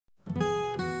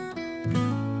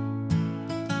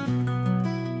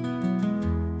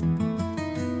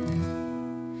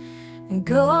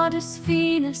Goddess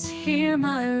Venus, hear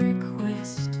my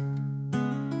request.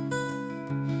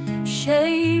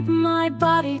 Shape my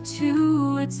body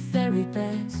to its very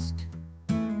best.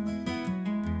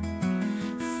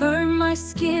 Firm my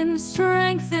skin,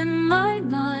 strengthen my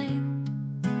mind.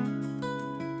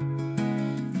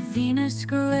 Venus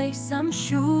grace I'm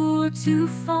sure to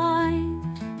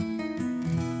find.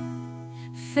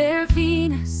 Fair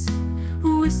Venus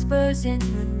whispers in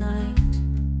the night,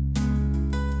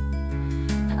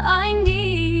 I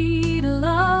need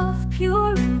love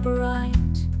pure and bright.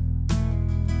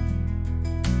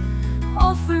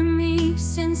 Offer me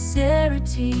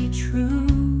sincerity true,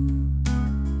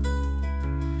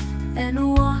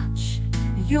 and watch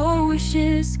your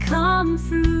wishes come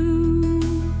through.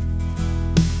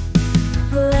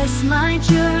 Bless my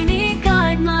journey,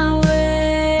 guide my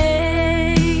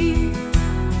way.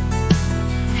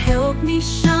 Help me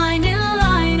shine in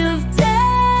light of day.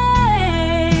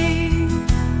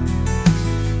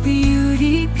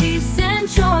 Beauty, peace, and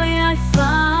joy I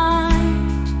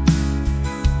find.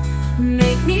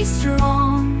 Make me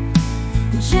strong,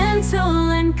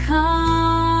 gentle, and kind.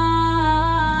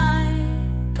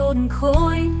 Golden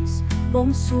coins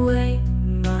won't sway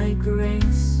my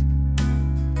grace,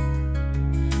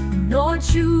 nor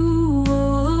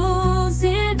jewels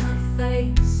in her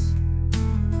face.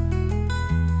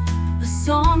 A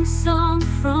song sung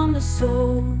from the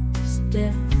soul's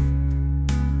depth.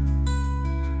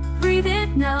 Breathe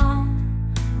it now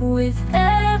with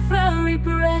every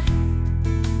breath.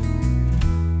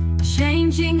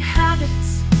 Changing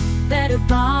habits that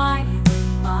abide a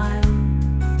mile.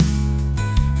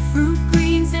 Fruit,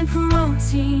 greens, and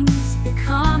proteins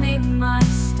becoming my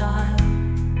style.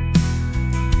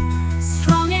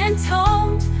 Strong and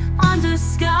toned under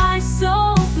sky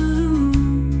so blue.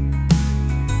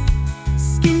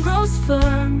 Skin grows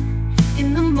firm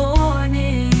in the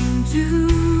morning dew.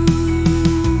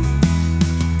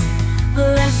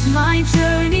 Bless my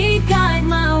journey, guide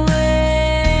my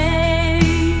way.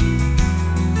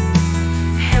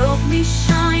 Help me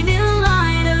shine in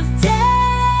light of day.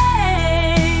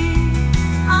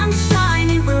 I'm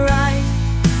shining bright,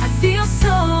 I feel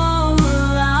so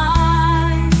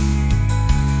alive.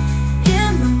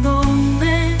 In the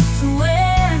moments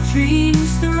where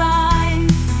dreams thrive.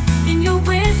 In your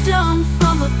wisdom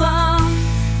from above,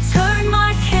 turn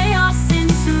my chaos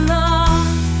into love.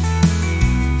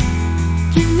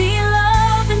 Give me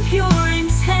love and pure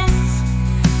intent.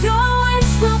 Your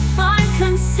wish will find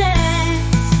consent.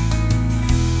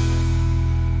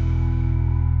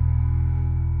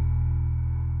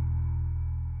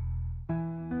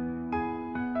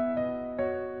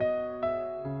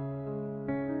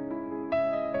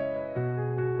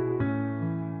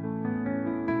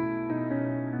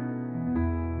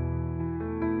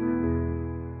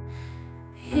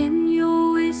 In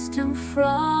your wisdom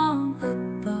from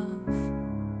above,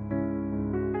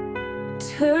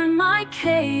 turn my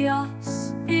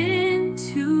chaos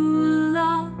into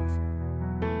love.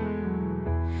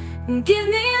 Give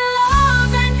me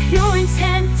love and pure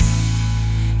intent.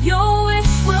 Your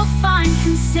wish will find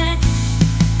consent.